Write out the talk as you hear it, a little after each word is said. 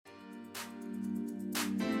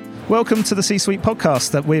Welcome to the C-Suite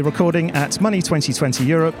podcast that we're recording at Money20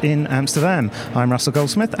 Europe in Amsterdam. I'm Russell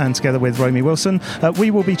Goldsmith, and together with Romy Wilson, we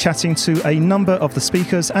will be chatting to a number of the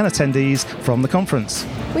speakers and attendees from the conference.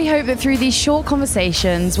 We hope that through these short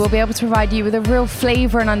conversations, we'll be able to provide you with a real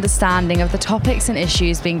flavour and understanding of the topics and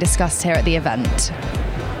issues being discussed here at the event.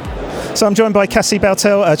 So I'm joined by Cassie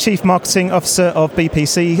Boutelle, Chief Marketing Officer of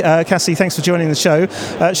BPC. Cassie, thanks for joining the show.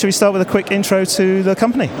 Should we start with a quick intro to the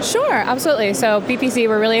company? Sure, absolutely. So BPC,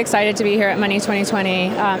 we're really excited to be here at Money20.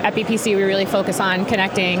 At BPC, we really focus on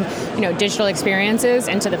connecting, digital experiences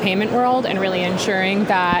into the payment world and really ensuring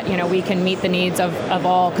that, we can meet the needs of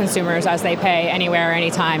all consumers as they pay anywhere,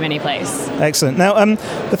 anytime, any place. Excellent. Now,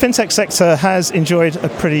 the fintech sector has enjoyed a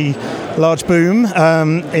pretty large boom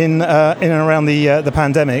in and around the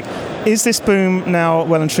pandemic. Is this boom now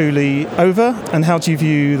well and truly over, and how do you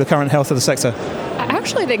view the current health of the sector? I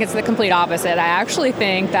actually think it's the complete opposite. I actually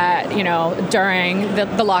think that, during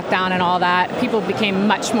the lockdown and all that, people became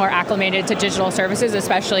much more acclimated to digital services,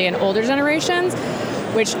 especially in older generations,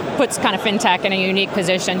 which puts kind of fintech in a unique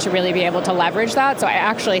position to really be able to leverage that. So I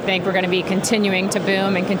actually think we're going to be continuing to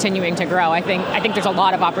boom and continuing to grow. I think there's a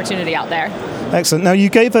lot of opportunity out there. Excellent. Now, you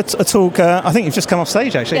gave a talk, I think you've just come off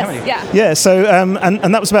stage, actually, yes, haven't you? Yeah. Yeah, so,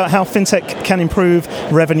 and that was about how fintech can improve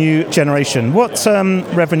revenue generation. What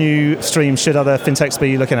revenue streams should other fintechs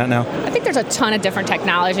be looking at now? I think there's a ton of different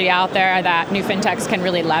technology out there that new fintechs can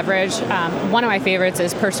really leverage. One of my favorites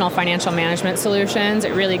is personal financial management solutions.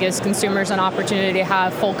 It really gives consumers an opportunity to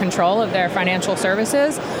have full control of their financial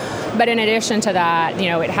services. But in addition to that,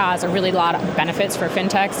 it has a really lot of benefits for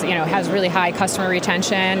fintechs. It has really high customer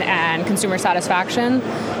retention and consumer satisfaction.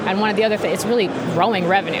 And one of the other things, it's really growing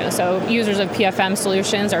revenue. So users of PFM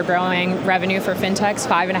solutions are growing revenue for fintechs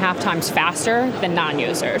 5.5 times faster than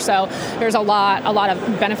non-users. So there's a lot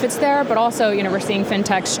of benefits there. But also, we're seeing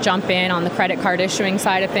fintechs jump in on the credit card issuing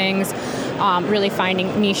side of things, really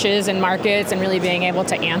finding niches in markets and really being able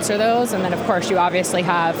to answer those. And then, of course, you obviously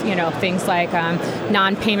have, things like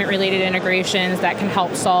non-payment related integrations that can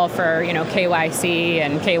help solve for, KYC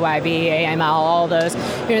and KYB, AML, all those.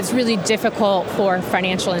 It's really difficult for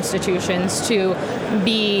financial institutions to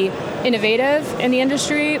be innovative in the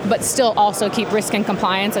industry, but still also keep risk and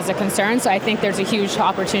compliance as a concern. So I think there's a huge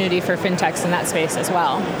opportunity for fintechs in that space as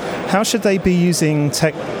well. How should they be using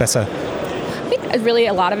tech better? Really,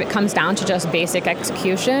 a lot of it comes down to just basic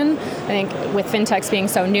execution. I think with fintechs being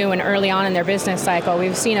so new and early on in their business cycle,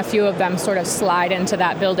 we've seen a few of them sort of slide into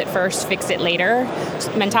that build it first, fix it later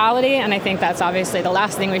mentality. And I think that's obviously the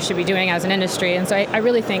last thing we should be doing as an industry. And so I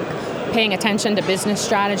really think paying attention to business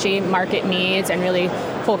strategy, market needs, and really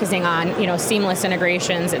focusing on seamless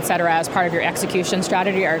integrations, et cetera, as part of your execution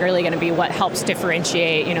strategy are really going to be what helps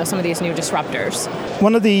differentiate some of these new disruptors.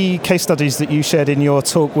 One of the case studies that you shared in your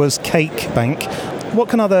talk was Cake Bank. What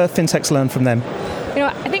can other fintechs learn from them?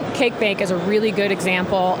 I think CakeBake is a really good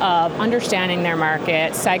example of understanding their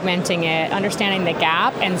market, segmenting it, understanding the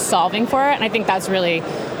gap, and solving for it. And I think that's really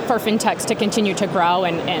for fintechs to continue to grow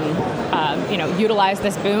and utilize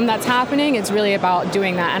this boom that's happening. It's really about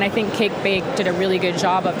doing that. And I think CakeBake did a really good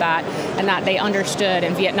job of that, and that they understood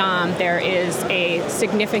in Vietnam there is a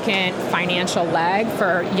significant financial lag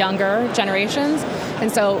for younger generations.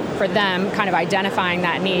 And so for them, kind of identifying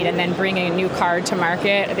that need and then bringing a new card to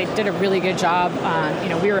market, they did a really good job.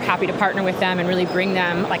 We were happy to partner with them and really bring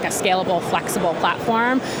them like a scalable, flexible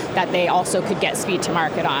platform that they also could get speed to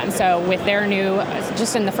market on. So with their new,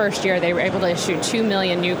 just in the first year, they were able to issue 2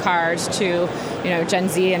 million new cards to Gen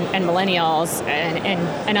Z and millennials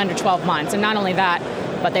in under 12 months. And not only that,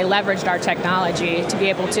 but they leveraged our technology to be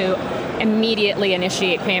able to immediately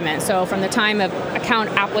initiate payment. So from the time of account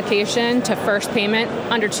application to first payment,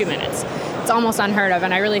 under 2 minutes. It's almost unheard of,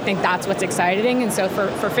 and I really think that's what's exciting. And so for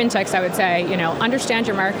fintechs, I would say, understand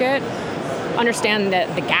your market, understand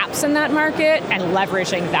the gaps in that market, and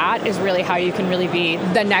leveraging that is really how you can really be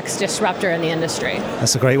the next disruptor in the industry.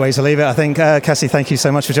 That's a great way to leave it, I think. Cassie, thank you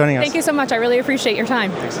so much for joining us. Thank you so much. I really appreciate your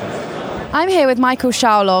time. Thanks. I'm here with Michael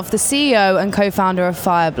Shaulov, the CEO and co-founder of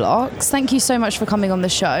Fireblocks. Thank you so much for coming on the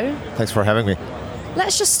show. Thanks for having me.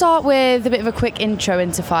 Let's just start with a bit of a quick intro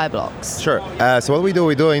into Fireblocks. Sure. So what we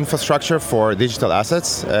do infrastructure for digital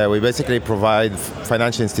assets. We basically provide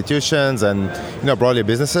financial institutions and broadly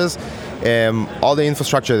businesses all the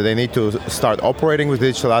infrastructure that they need to start operating with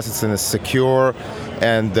digital assets in a secure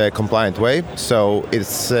and compliant way. So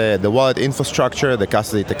it's the wallet infrastructure, the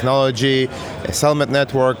custody technology, a settlement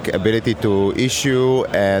network, ability to issue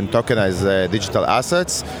and tokenize digital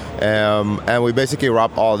assets. And we basically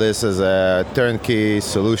wrap all this as a turnkey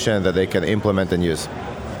solution that they can implement and use.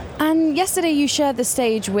 And yesterday you shared the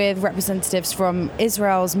stage with representatives from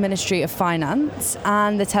Israel's Ministry of Finance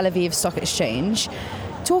and the Tel Aviv Stock Exchange,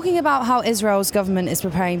 talking about how Israel's government is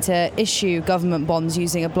preparing to issue government bonds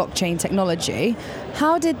using a blockchain technology.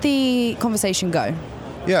 How did the conversation go?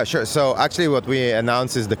 Yeah, sure. So actually what we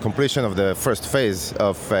announced is the completion of the first phase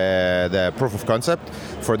of the proof of concept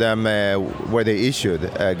for them where they issued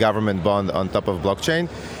a government bond on top of blockchain.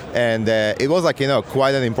 And it was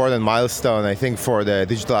quite an important milestone, I think, for the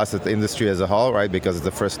digital asset industry as a whole, right? Because it's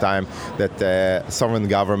the first time that sovereign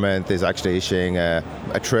government is actually issuing a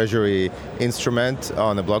treasury instrument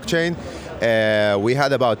on a blockchain. We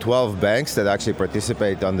had about 12 banks that actually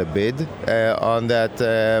participate on the bid on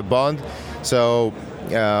that bond. So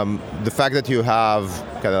the fact that you have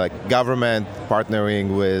kind of like government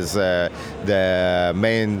partnering with the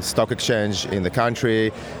main stock exchange in the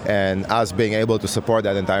country and us being able to support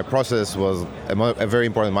that entire process was a very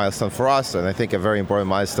important milestone for us, and I think a very important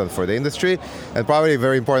milestone for the industry, and probably a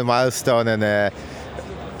very important milestone and a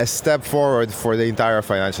step forward for the entire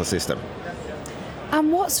financial system.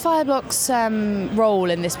 And what's Fireblocks' role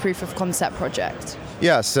in this proof of concept project?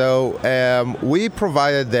 Yeah, so we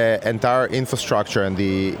provided the entire infrastructure and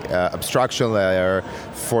the abstraction layer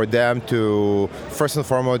for them to, first and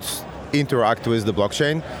foremost, interact with the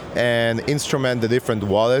blockchain and instrument the different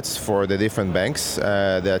wallets for the different banks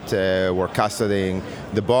that were custodying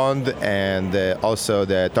the bond, and also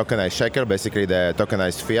the tokenized shekel, basically the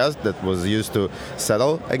tokenized fiat that was used to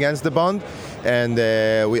settle against the bond. And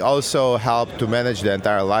we also helped to manage the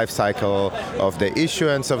entire life cycle of the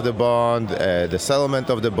issuance of the bond, the settlement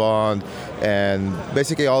of the bond, and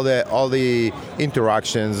basically all the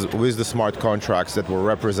interactions with the smart contracts that were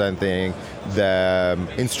representing the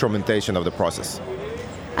instrumentation of the process.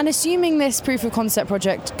 And assuming this proof of concept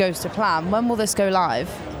project goes to plan, when will this go live?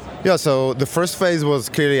 Yeah, so the first phase was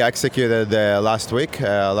clearly executed last week.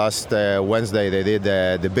 Last Wednesday they did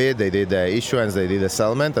the bid, they did the issuance, they did the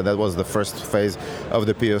settlement, and that was the first phase of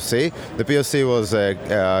the POC. The POC was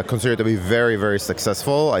considered to be very, very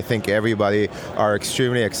successful. I think everybody are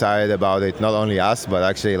extremely excited about it, not only us, but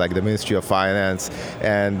actually like the Ministry of Finance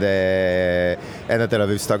and the Tel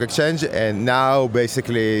Aviv Stock Exchange. And now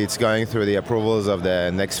basically it's going through the approvals of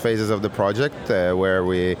the next phases of the project where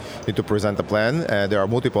we need to present a plan. There are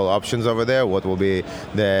multiple options over there, what will be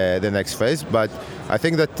the next phase. But I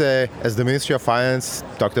think that as the Ministry of Finance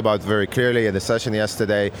talked about very clearly in the session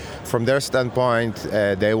yesterday, from their standpoint,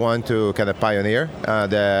 they want to kind of pioneer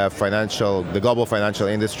the global financial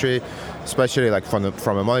industry, especially like from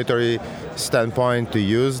a monetary standpoint, to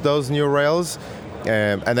use those new rails,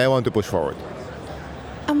 and they want to push forward.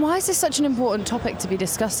 And why is this such an important topic to be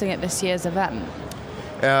discussing at this year's event?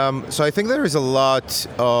 So I think there is a lot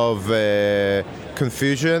of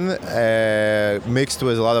confusion mixed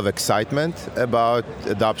with a lot of excitement about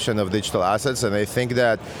adoption of digital assets, and I think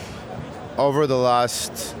that over the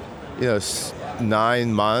last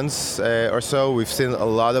 9 months or so, we've seen a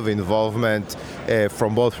lot of involvement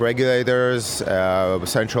from both regulators,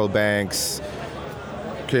 central banks,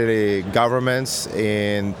 clearly governments,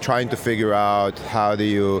 in trying to figure out how do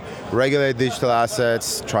you regulate digital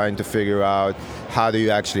assets, trying to figure out how do you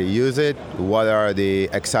actually use it, what are the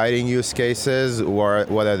exciting use cases,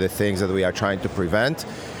 what are the things that we are trying to prevent.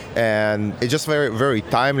 And it's just very, very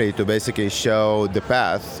timely to basically show the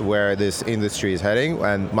path where this industry is heading,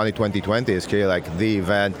 and Money20 is clearly like the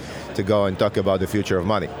event to go and talk about the future of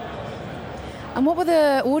money. And what were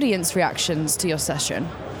the audience reactions to your session?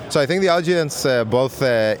 So I think the audience, both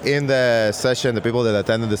in the session, the people that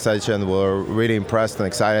attended the session were really impressed and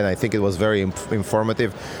excited. I think it was very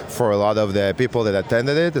informative for a lot of the people that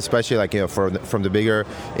attended it, especially from the bigger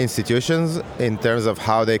institutions, in terms of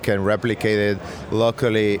how they can replicate it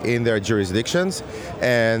locally in their jurisdictions.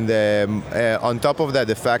 And on top of that,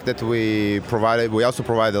 the fact that we also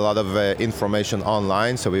provided a lot of information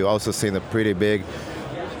online. So we've also seen a pretty big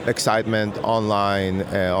excitement online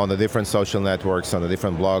on the different social networks, on the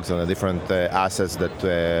different blogs, on the different assets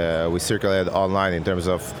that we circulated online, in terms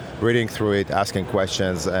of reading through it, asking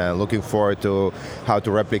questions, and looking forward to how to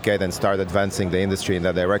replicate and start advancing the industry in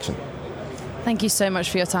that direction. Thank you so much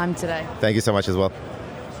for your time today. Thank you so much as well.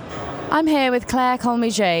 I'm here with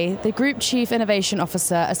Calmejane, the Group Chief Innovation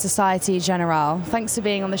Officer at Société Générale. Thanks for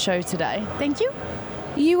being on the show today. Thank you.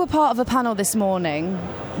 You were part of a panel this morning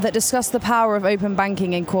that discussed the power of open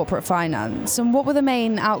banking in corporate finance. And what were the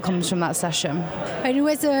main outcomes from that session? It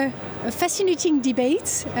was a fascinating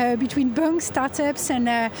debate between banks, startups, and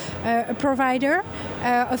a provider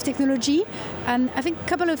of technology. And I think a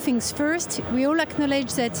couple of things. First, we all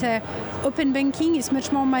acknowledge that open banking is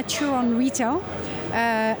much more mature on retail.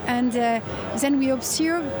 and then we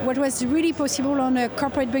observed what was really possible on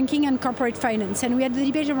corporate banking and corporate finance. And we had the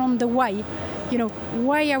debate around the why.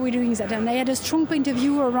 Why are we doing that? And I had a strong point of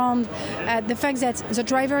view around the fact that the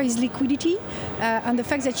driver is liquidity, and the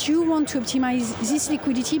fact that you want to optimize this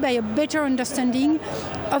liquidity by a better understanding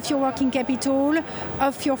of your working capital,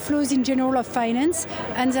 of your flows in general of finance,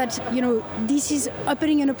 and that this is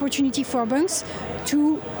opening an opportunity for banks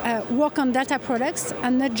to work on data products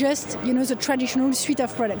and not just the traditional suite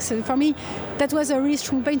of products. So for me, that was a really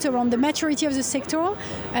strong point around the maturity of the sector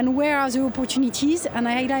and where are the opportunities. And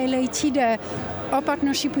I highlighted our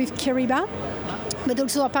partnership with Kiriba, but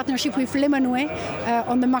also our partnership with Lemonway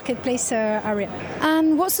on the marketplace area.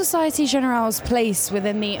 And what's Société Générale's place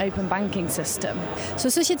within the open banking system? So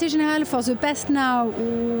Société Générale, for the past now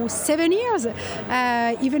 7 years,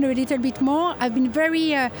 even a little bit more, I've been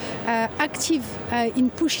very active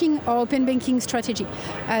in pushing our open banking strategy.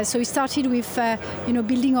 So we started with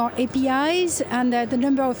building our APIs and the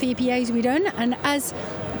number of APIs we done, and as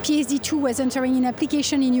PSD2 was entering in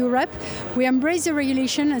application in Europe, we embraced the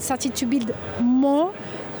regulation and started to build more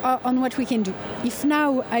on what we can do. If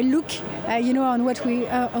now I look, on what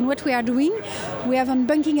we are doing, we have on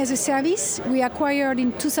banking as a service. We acquired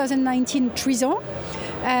in 2019 Trésor,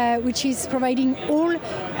 which is providing all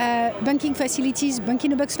banking facilities,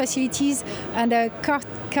 bank-in-a-box facilities, and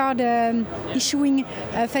card issuing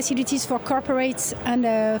facilities for corporates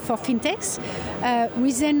and for fintechs.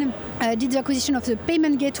 We then did the acquisition of the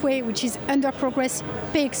payment gateway, which is under progress,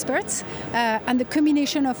 Pay Experts, and the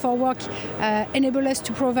combination of our work enabled us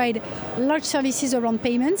to provide large services around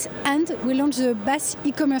payments, and we launched the BAS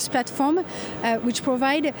e-commerce platform, which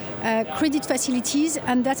provide credit facilities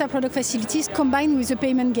and data product facilities combined with the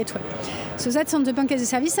payment gateway. So that's on the bank as a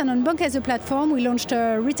service, and on bank as a platform, we launched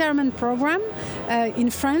a retirement program in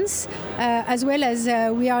France, as well as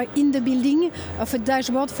we are in the building of a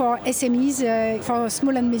dashboard for SMEs, for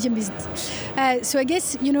small and medium business. So I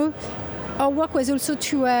guess, our work was also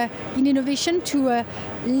to, in innovation, to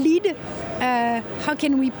lead how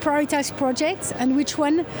can we prioritize projects and which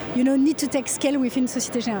one, need to take scale within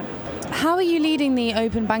Société Générale. How are you leading the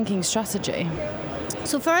open banking strategy?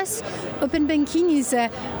 So for us, open banking is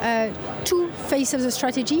two phases of the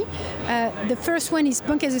strategy. The first one is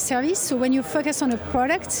bank as a service. So when you focus on a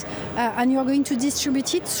product and you're going to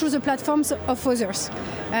distribute it through the platforms of others.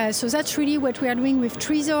 So that's really what we are doing with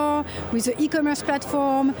Trésor, with the e-commerce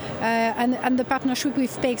platform, and the partnership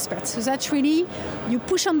with Pay Experts. So that's really, you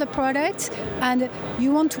push on the product and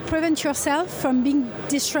you want to prevent yourself from being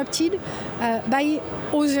disrupted by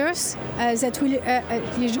others that will,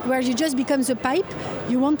 where you just become the pipe.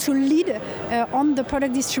 You want to lead on the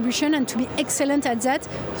product distribution and to be excellent at that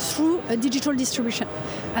through a digital distribution.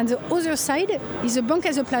 And the other side is a bank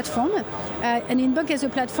as a platform. And in bank as a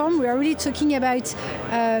platform, we are really talking about,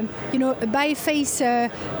 a by-face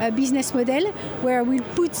business model where we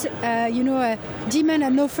put, demand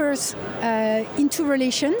and offers into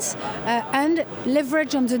relations and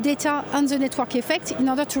leverage on the data and the network effect in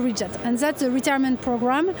order to reach that. And that's the retirement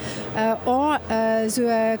program or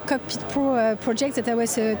the Cockpit Pro project that I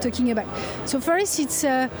was talking about. So for us, it's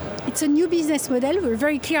a new business model. We're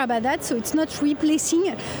very clear about that. So it's not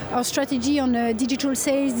replacing our strategy on digital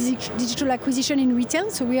sales, digital acquisition in retail.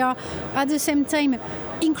 So we are at the same time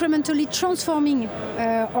incrementally transforming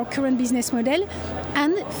our current business model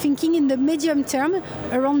and thinking in the medium term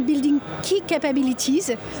around building key capabilities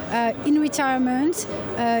in retirement,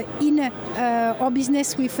 in our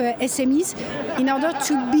business with SMEs, in order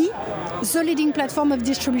to be the leading platform of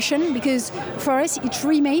distribution, because for us it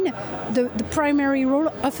remains the primary role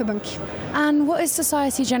of a bank. And what is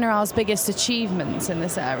Société Générale's biggest achievements in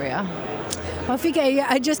this area? I think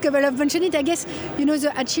I just couple of mentioned it. I guess,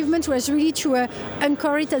 the achievement was really to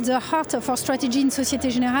anchor it at the heart of our strategy in Société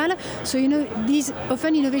Générale. So, these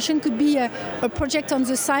often innovation could be a project on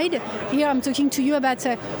the side. Here I'm talking to you about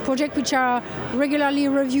projects which are regularly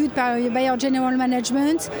reviewed by our general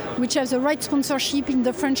management, which have the right sponsorship in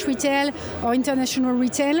the French retail or international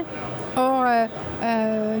retail, or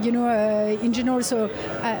in general. So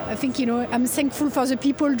I think I'm thankful for the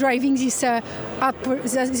people driving this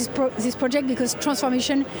project, because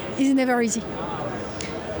transformation is never easy.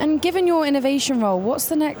 And given your innovation role, what's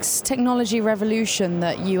the next technology revolution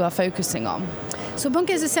that you are focusing on? So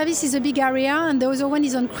bank as a service is a big area, and the other one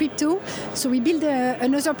is on crypto. So we built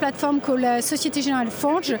another platform called Société Générale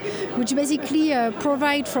Forge, which basically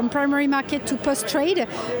provide from primary market to post-trade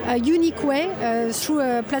a unique way through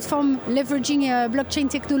a platform leveraging blockchain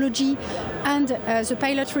technology and the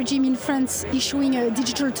pilot regime in France issuing a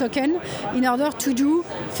digital token in order to do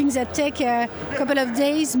things that take a couple of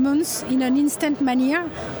days, months in an instant manner.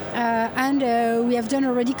 And we have done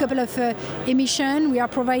already a couple of emissions. We are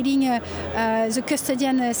providing the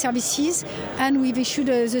custodian services, and we've issued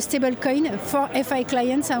the stable coin for FI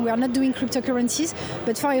clients, and we are not doing cryptocurrencies,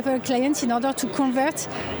 but for FI clients in order to convert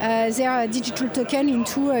their digital token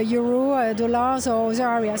into euro, dollars, or other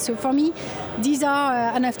areas. So for me, these are,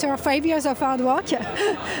 and after 5 years of hard work,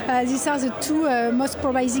 these are the two most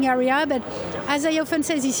promising areas. But as I often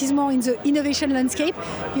say, this is more in the innovation landscape.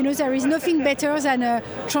 You know, there is nothing better than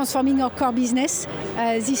transforming our core business.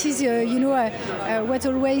 This is, what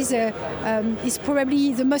always is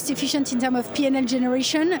probably the most efficient in terms of P&L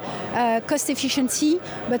generation, cost efficiency,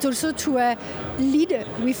 but also to lead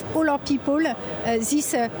with all our people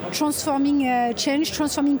this transforming change,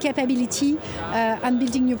 transforming capability, and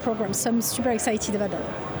building new programs. So I'm super excited about that.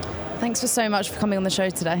 Thanks so much for coming on the show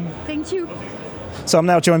today. Thank you. So I'm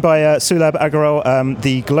now joined by Sulabh Agarwal,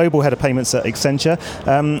 the Global Head of Payments at Accenture.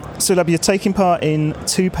 Sulabh, you're taking part in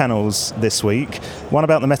 2 panels this week, one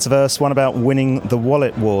about the metaverse, one about winning the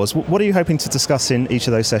wallet wars. What are you hoping to discuss in each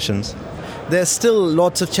of those sessions? There's still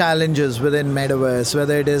lots of challenges within metaverse,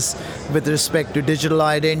 whether it is with respect to digital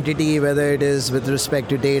identity, whether it is with respect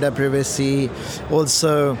to data privacy.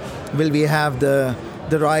 Also, will we have the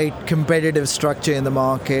right competitive structure in the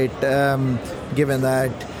market, given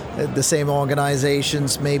that the same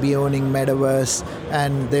organizations may be owning metaverse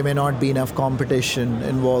and there may not be enough competition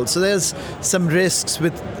involved. So there's some risks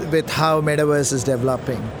with how metaverse is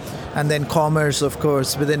developing. And then commerce, of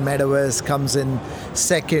course, within metaverse comes in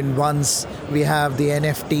second once we have the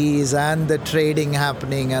NFTs and the trading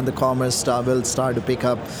happening, and the commerce will start to pick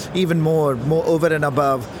up even more over and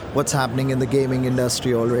above what's happening in the gaming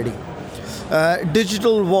industry already.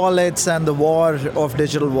 Digital wallets and the war of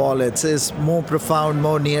digital wallets is more profound,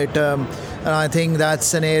 more near term, and I think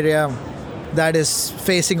that's an area that is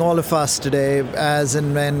facing all of us today, as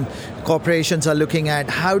and when corporations are looking at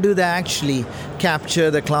how do they actually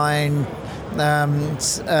capture the client,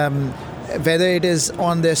 whether it is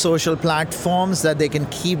on their social platforms that they can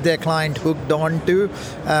keep their client hooked onto,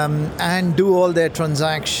 and do all their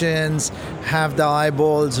transactions, have the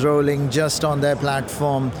eyeballs rolling just on their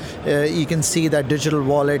platform. You can see that digital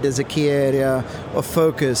wallet is a key area of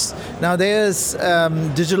focus. Now there's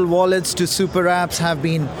digital wallets to super apps have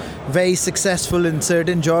been very successful in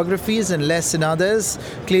certain geographies and less in others,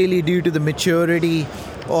 clearly due to the maturity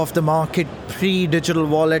of the market pre-digital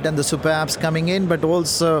wallet and the super apps coming in, but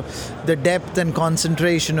also the depth and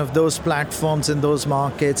concentration of those platforms in those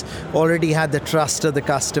markets already had the trust of the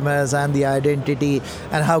customers and the identity,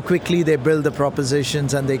 and how quickly they build the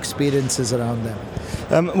propositions and the experiences around them.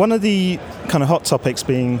 One of the kind of hot topics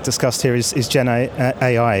being discussed here is Gen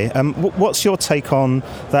AI. What's your take on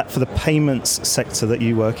that for the payments sector that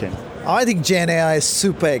you work in? I think Gen AI is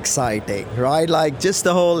super exciting, right? Like just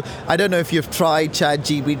the whole, I don't know if you've tried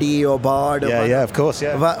ChatGPT or Bard. Yeah, of course,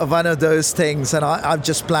 yeah. One of those things. And I've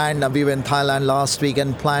just planned, we were in Thailand last week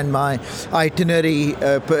and planned my itinerary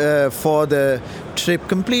for the trip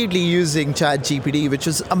completely using ChatGPT, which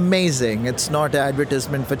was amazing. It's not an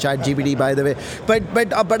advertisement for ChatGPT, by the way.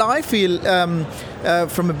 But I feel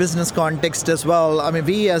from a business context as well, I mean,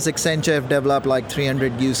 we as Accenture have developed like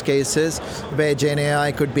 300 use cases where Gen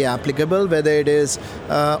AI could be applicable, whether it is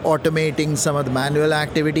automating some of the manual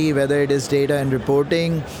activity, whether it is data and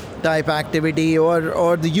reporting type activity,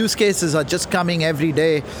 or the use cases are just coming every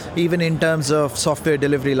day, even in terms of software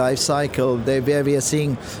delivery lifecycle, where we are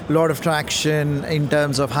seeing a lot of traction in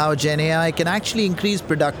terms of how Gen AI can actually increase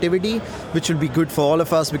productivity, which will be good for all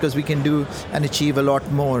of us because we can do and achieve a lot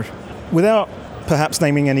more. Without perhaps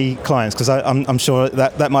naming any clients, because I'm sure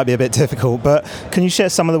that might be a bit difficult, but can you share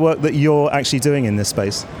some of the work that you're actually doing in this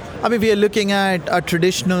space? I mean, we are looking at a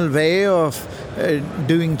traditional way of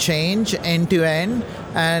doing change end to end,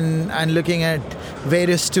 and looking at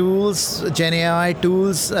various tools, Gen AI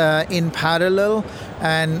tools in parallel,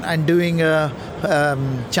 and doing a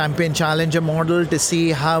champion challenger model to see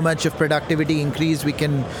how much of productivity increase we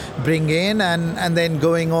can bring in, and then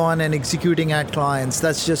going on and executing at clients.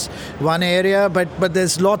 That's just one area, but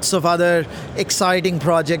there's lots of other exciting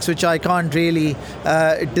projects which I can't really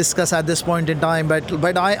discuss at this point in time,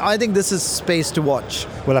 but I think this is space to watch.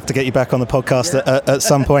 We'll have to get you back on the podcast at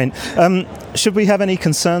some point. Should we have any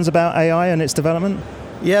concerns about AI and its development?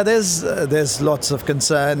 Yeah, there's lots of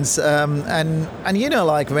concerns, and you know,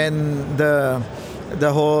 like when the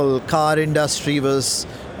the whole car industry was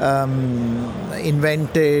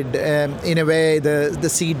invented. In a way, the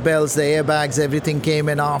seat belts, the airbags, everything came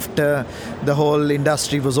in after the whole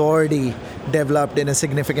industry was already developed in a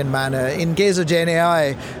significant manner. In case of Gen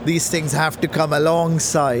AI, these things have to come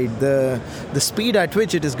alongside the speed at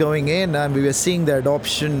which it is going in, and we were seeing the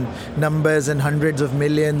adoption numbers in hundreds of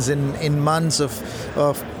millions in months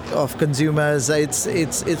of consumers.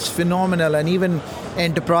 It's phenomenal, and even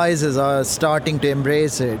enterprises are starting to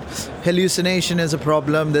embrace it. Hallucination is a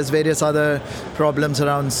problem. There's various other problems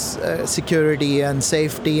around security and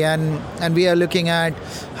safety, and we are looking at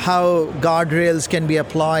how guardrails can be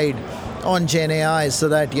applied on Gen AI so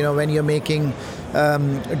that, when you're making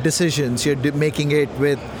decisions, you're making it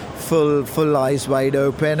with full eyes wide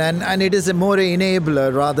open, and it is a more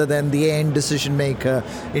enabler rather than the end decision maker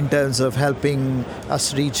in terms of helping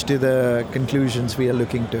us reach to the conclusions we are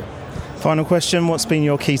looking to. Final question, what's been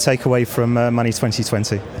your key takeaway from Money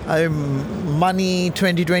 2020? Money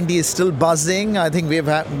 2020 is still buzzing. I think we've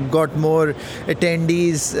got more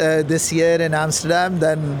attendees this year in Amsterdam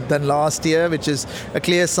than last year, which is a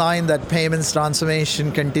clear sign that payments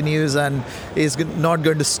transformation continues and is not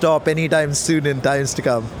going to stop anytime soon in times to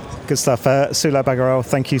come. Good stuff. Sulabh Agarwal,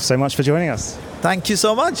 thank you so much for joining us. Thank you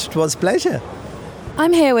so much. It was a pleasure.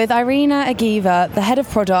 I'm here with Iryna Agieieva, the head of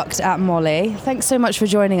product at Mollie. Thanks so much for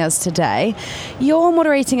joining us today. You're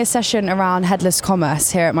moderating a session around headless commerce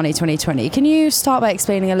here at Money 2020. Can you start by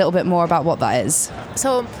explaining a little bit more about what that is?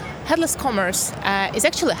 So, headless commerce is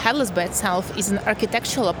actually headless by itself is an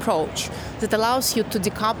architectural approach that allows you to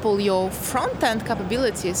decouple your front-end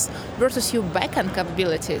capabilities versus your back-end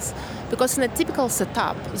capabilities. Because in a typical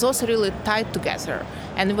setup, those are really tied together.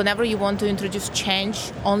 And whenever you want to introduce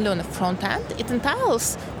change only on the front end, it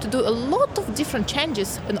entails to do a lot of different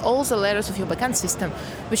changes in all the layers of your backend system,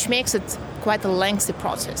 which makes it quite a lengthy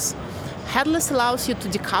process. Headless allows you to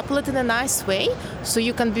decouple it in a nice way, so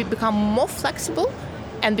you can become more flexible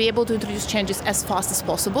and be able to introduce changes as fast as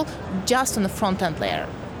possible just on the front end layer.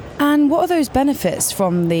 And what are those benefits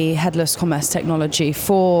from the headless commerce technology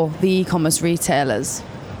for the e-commerce retailers?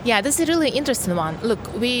 Yeah, this is a really interesting one. Look,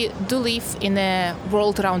 we do live in a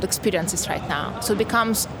world around experiences right now. So it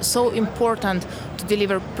becomes so important to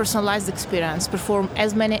deliver personalized experience, perform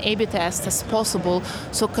as many A/B tests as possible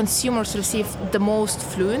so consumers receive the most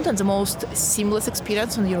fluent and the most seamless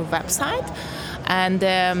experience on your website. And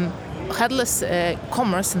headless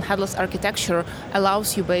commerce and headless architecture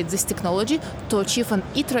allows you by this technology to achieve and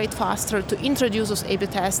iterate faster, to introduce those A/B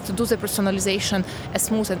tests, to do the personalization as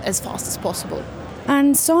smooth and as fast as possible.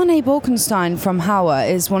 And Sane Balkenstein from Hauer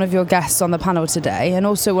is one of your guests on the panel today and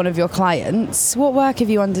also one of your clients. What work have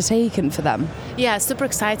you undertaken for them? Yeah, super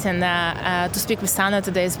exciting to speak with Sana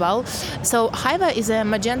today as well. So Hauer is a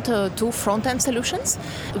Magento 2 front-end solutions,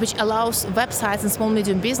 which allows websites and small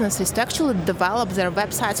medium businesses to actually develop their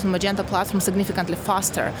websites on Magento platform significantly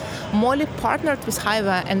faster. Mollie partnered with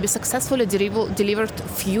Hauer and we successfully delivered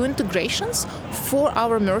few integrations for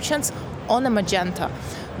our merchants on a Magento.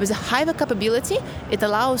 With a Hauer capability, it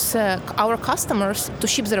allows our customers to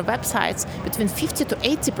ship their websites between 50 to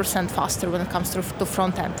 80% faster when it comes to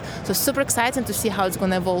front end. So super exciting to see how it's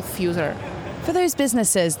going to evolve further. For those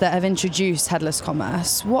businesses that have introduced headless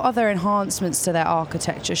commerce, what other enhancements to their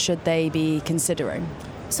architecture should they be considering?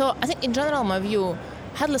 So I think in general, my view,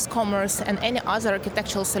 headless commerce and any other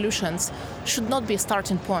architectural solutions should not be a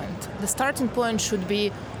starting point. The starting point should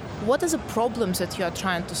be what are the problems that you are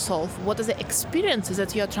trying to solve? What are the experiences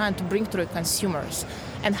that you are trying to bring to the consumers?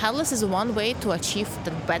 And headless is one way to achieve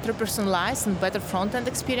the better personalized and better front-end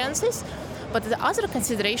experiences. But the other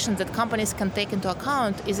consideration that companies can take into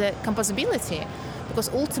account is a composability.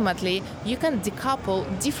 Because ultimately, you can decouple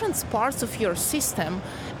different parts of your system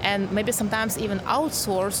and maybe sometimes even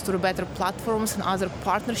outsource to better platforms and other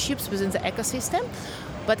partnerships within the ecosystem.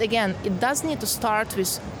 But again, it does need to start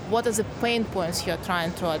with what are the pain points you're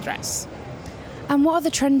trying to address. And what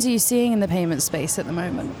other trends are you seeing in the payment space at the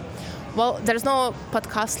moment? Well, there's no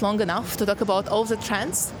podcast long enough to talk about all the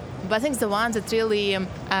trends. But I think the one that really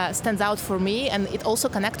stands out for me, and it also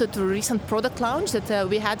connected to a recent product launch that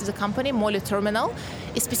we had as a company, Mollie Terminal,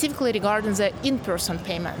 is specifically regarding the in-person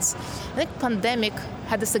payments. I think pandemic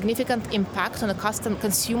had a significant impact on the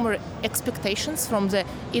consumer expectations from the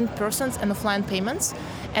in-person and offline payments.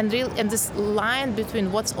 And this line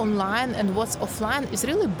between what's online and what's offline is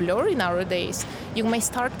really blurry nowadays. You may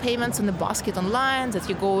start payments in the basket online, that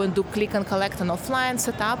you go and do click and collect an offline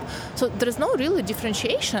setup. So there is no really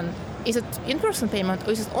differentiation. Is it in-person payment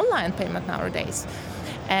or is it online payment nowadays?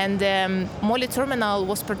 And Mollie Terminal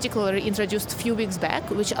was particularly introduced a few weeks back,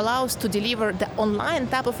 which allows to deliver the online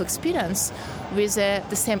type of experience with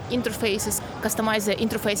the same interfaces, customize the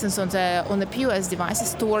interfaces on the POS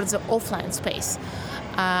devices towards the offline space.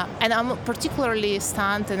 And I'm particularly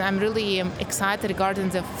stunned and I'm really excited regarding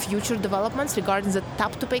the future developments regarding the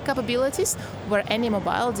tap-to-pay capabilities, where any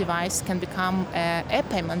mobile device can become a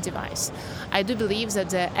payment device. I do believe that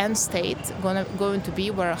the end state going to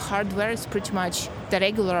be where hardware is pretty much the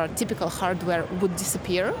regular, typical hardware would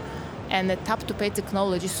disappear, and the tap-to-pay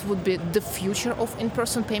technologies would be the future of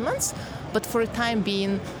in-person payments. But for the time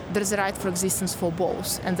being, there's a right for existence for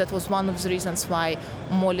both. And that was one of the reasons why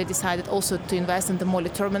Mollie decided also to invest in the Mollie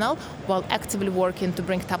terminal while actively working to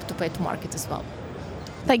bring tap-to-pay to market as well.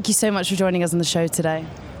 Thank you so much for joining us on the show today.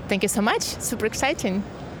 Thank you so much. Super exciting.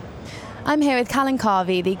 I'm here with Callan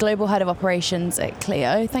Carvey, the Global Head of Operations at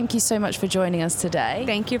Cleo. Thank you so much for joining us today.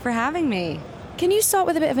 Thank you for having me. Can you start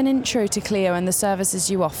with a bit of an intro to Cleo and the services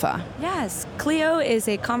you offer? Yes, Cleo is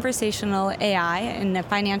a conversational AI and a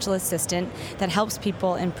financial assistant that helps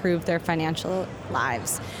people improve their financial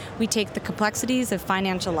lives. We take the complexities of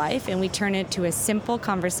financial life and we turn it to a simple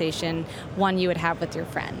conversation, one you would have with your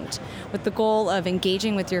friend, with the goal of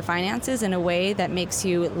engaging with your finances in a way that makes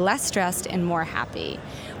you less stressed and more happy.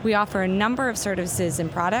 We offer a number of services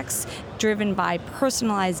and products driven by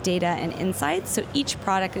personalized data and insights, so each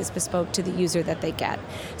product is bespoke to the user that they get.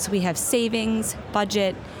 So we have savings,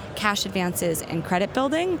 budget, cash advances, and credit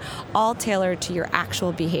building, all tailored to your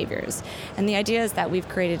actual behaviors. And the idea is that we've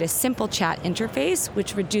created a simple chat interface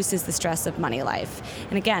which reduces the stress of money life.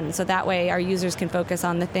 And again, so that way our users can focus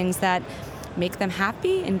on the things that make them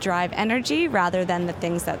happy and drive energy rather than the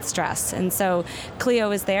things that stress. And so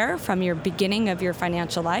Cleo is there from your beginning of your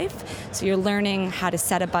financial life. So you're learning how to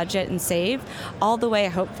set a budget and save all the way,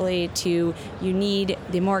 hopefully, to you need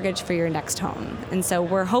the mortgage for your next home. And so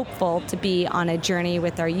we're hopeful to be on a journey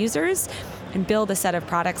with our users and build a set of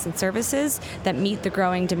products and services that meet the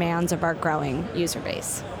growing demands of our growing user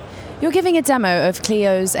base. You're giving a demo of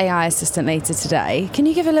Cleo's AI assistant later today. Can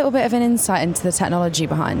you give a little bit of an insight into the technology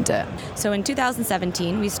behind it? So in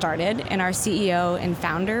 2017, we started, and our CEO and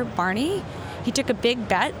founder, Barney, he took a big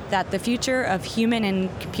bet that the future of human and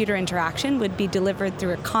computer interaction would be delivered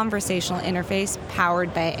through a conversational interface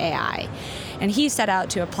powered by AI. And he set out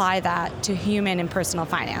to apply that to human and personal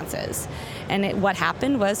finances. And what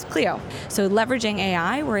happened was Cleo. So leveraging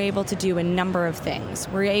AI, we're able to do a number of things.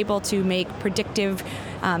 We're able to make predictive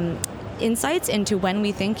insights into when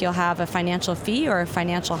we think you'll have a financial fee or a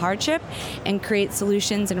financial hardship and create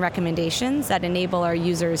solutions and recommendations that enable our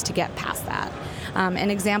users to get past that.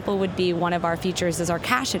 An example would be one of our features is our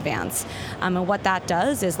cash advance. And what that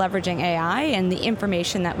does is leveraging AI and the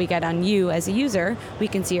information that we get on you as a user, we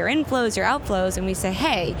can see your inflows, your outflows, and we say,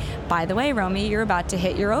 hey, by the way, Romy, you're about to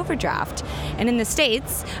hit your overdraft. And in the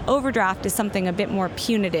States, overdraft is something a bit more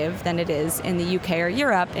punitive than it is in the UK or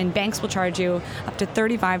Europe, and banks will charge you up to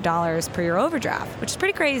 $35 per your overdraft, which is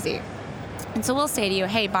pretty crazy. And so we'll say to you,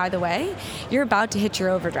 hey, by the way, you're about to hit your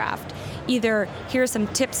overdraft. Either here are some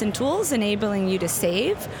tips and tools enabling you to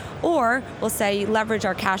save, or we'll say leverage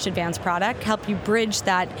our cash advance product, help you bridge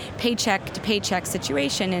that paycheck to paycheck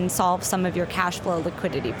situation and solve some of your cash flow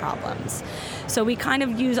liquidity problems. So we kind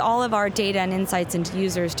of use all of our data and insights into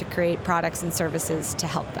users to create products and services to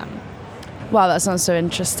help them. Wow, that sounds so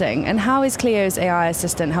interesting. And how is Cleo's AI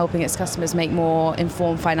assistant helping its customers make more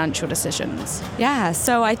informed financial decisions? Yeah,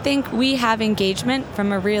 so I think we have engagement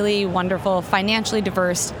from a really wonderful, financially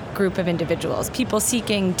diverse group of individuals, people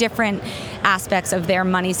seeking different aspects of their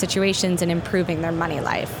money situations and improving their money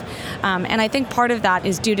life. And I think part of that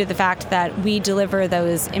is due to the fact that we deliver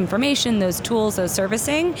those information, those tools, those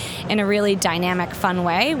servicing in a really dynamic, fun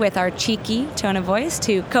way with our cheeky tone of voice,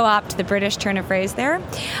 to co-opt the British turn of phrase there.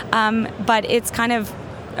 But it's kind of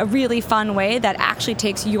a really fun way that actually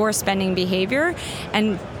takes your spending behavior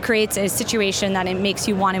and creates a situation that it makes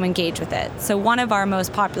you want to engage with it. So one of our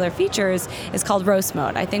most popular features is called Roast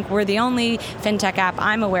Mode. I think we're the only fintech app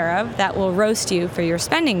I'm aware of that will roast you for your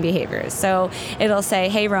spending behaviors. So it'll say,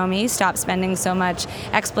 hey Romy, stop spending so much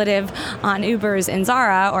expletive on Ubers and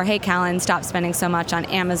Zara, or hey Callan, stop spending so much on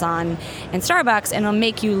Amazon and Starbucks, and it'll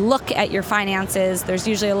make you look at your finances. There's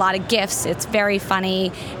usually a lot of GIFs. It's very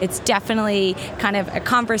funny. It's definitely kind of a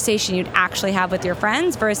conversation you'd actually have with your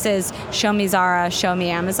friends versus show me Zara, show me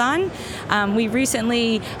Amazon. We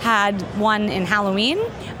recently had one in Halloween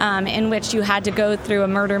in which you had to go through a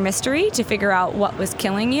murder mystery to figure out what was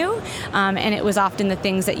killing you, and it was often the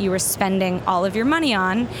things that you were spending all of your money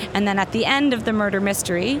on, and then at the end of the murder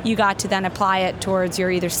mystery you got to then apply it towards your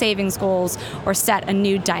either savings goals or set a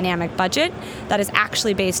new dynamic budget that is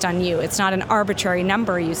actually based on you. It's not an arbitrary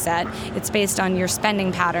number you set, it's based on your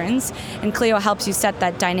spending patterns, and Cleo helps you set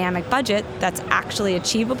that dynamic budget that's actually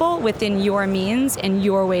achievable within your means and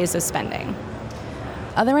your ways of spending.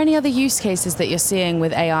 Are there any other use cases that you're seeing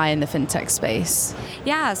with AI in the fintech space?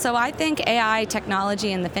 Yeah, so I think AI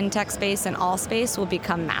technology in the fintech space and all space will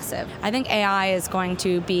become massive. I think AI is going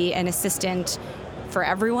to be an assistant for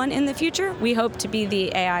everyone in the future. We hope to be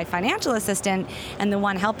the AI financial assistant and the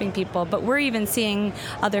one helping people, but we're even seeing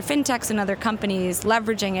other fintechs and other companies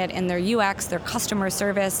leveraging it in their UX, their customer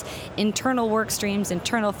service, internal work streams,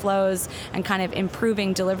 internal flows, and kind of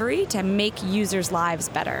improving delivery to make users' lives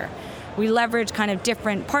better. We leverage kind of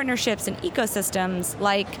different partnerships and ecosystems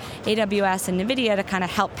like AWS and NVIDIA to kind of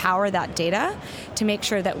help power that data to make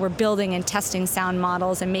sure that we're building and testing sound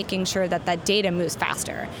models and making sure that that data moves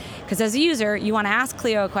faster. Because as a user, you want to ask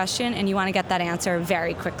Cleo a question and you want to get that answer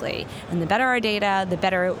very quickly. And the better our data, the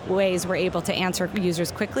better ways we're able to answer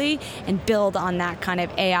users quickly and build on that kind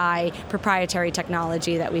of AI proprietary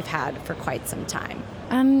technology that we've had for quite some time.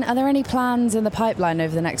 And are there any plans in the pipeline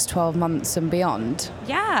over the next 12 months and beyond?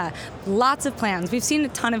 Yeah, lots of plans. We've seen a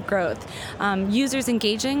ton of growth. Users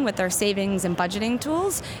engaging with our savings and budgeting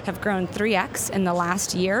tools have grown 3x in the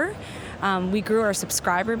last year. We grew our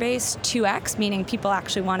subscriber base 2x, meaning people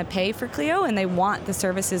actually want to pay for Cleo and they want the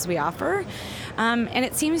services we offer. And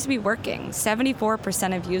it seems to be working.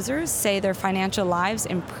 74% of users say their financial lives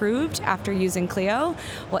improved after using Cleo,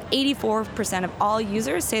 while 84% of all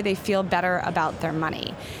users say they feel better about their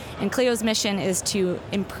money. And Cleo's mission is to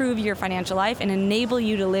improve your financial life and enable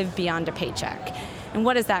you to live beyond a paycheck. And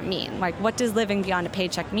what does that mean? Like, what does living beyond a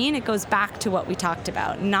paycheck mean? It goes back to what we talked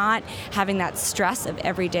about, not having that stress of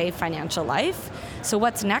everyday financial life. So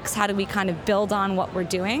what's next? How do we kind of build on what we're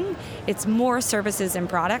doing? It's more services and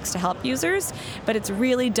products to help users, but it's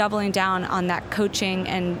really doubling down on that coaching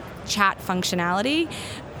and chat functionality,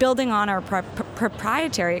 building on our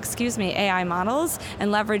proprietary AI models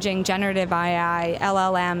and leveraging generative AI,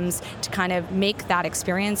 LLMs to kind of make that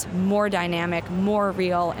experience more dynamic, more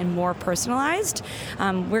real, and more personalized.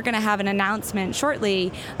 We're going to have an announcement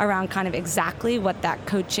shortly around kind of exactly what that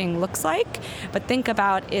coaching looks like, but think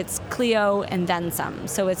about it's Cleo and then some.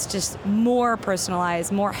 So it's just more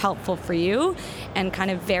personalized, more helpful for you, and kind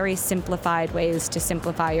of very simplified ways to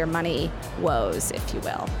simplify your money woes, if you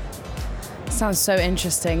will. Sounds so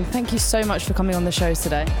interesting. Thank you so much for coming on the show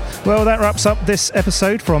today. Well, that wraps up this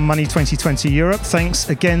episode from Money20 Europe. Thanks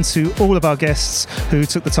again to all of our guests who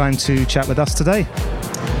took the time to chat with us today.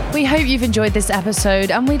 We hope you've enjoyed this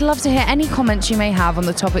episode, and we'd love to hear any comments you may have on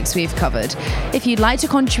the topics we've covered. If you'd like to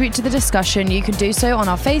contribute to the discussion, you can do so on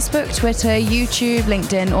our Facebook, Twitter, YouTube,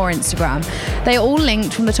 LinkedIn, or Instagram. They are all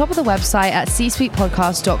linked from the top of the website at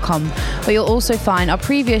csuitepodcast.com, where you'll also find our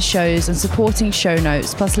previous shows and supporting show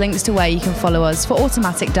notes, plus links to where you can follow us for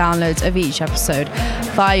automatic downloads of each episode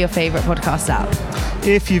via your favorite podcast app.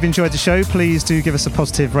 If you've enjoyed the show, please do give us a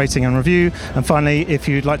positive rating and review. And finally, if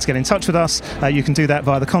you'd like to get in touch with us, you can do that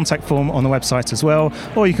via the contact form on the website as well.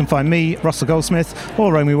 Or you can find me, Russell Goldsmith,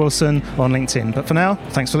 or Romy Wilson on LinkedIn. But for now,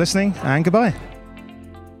 thanks for listening and goodbye.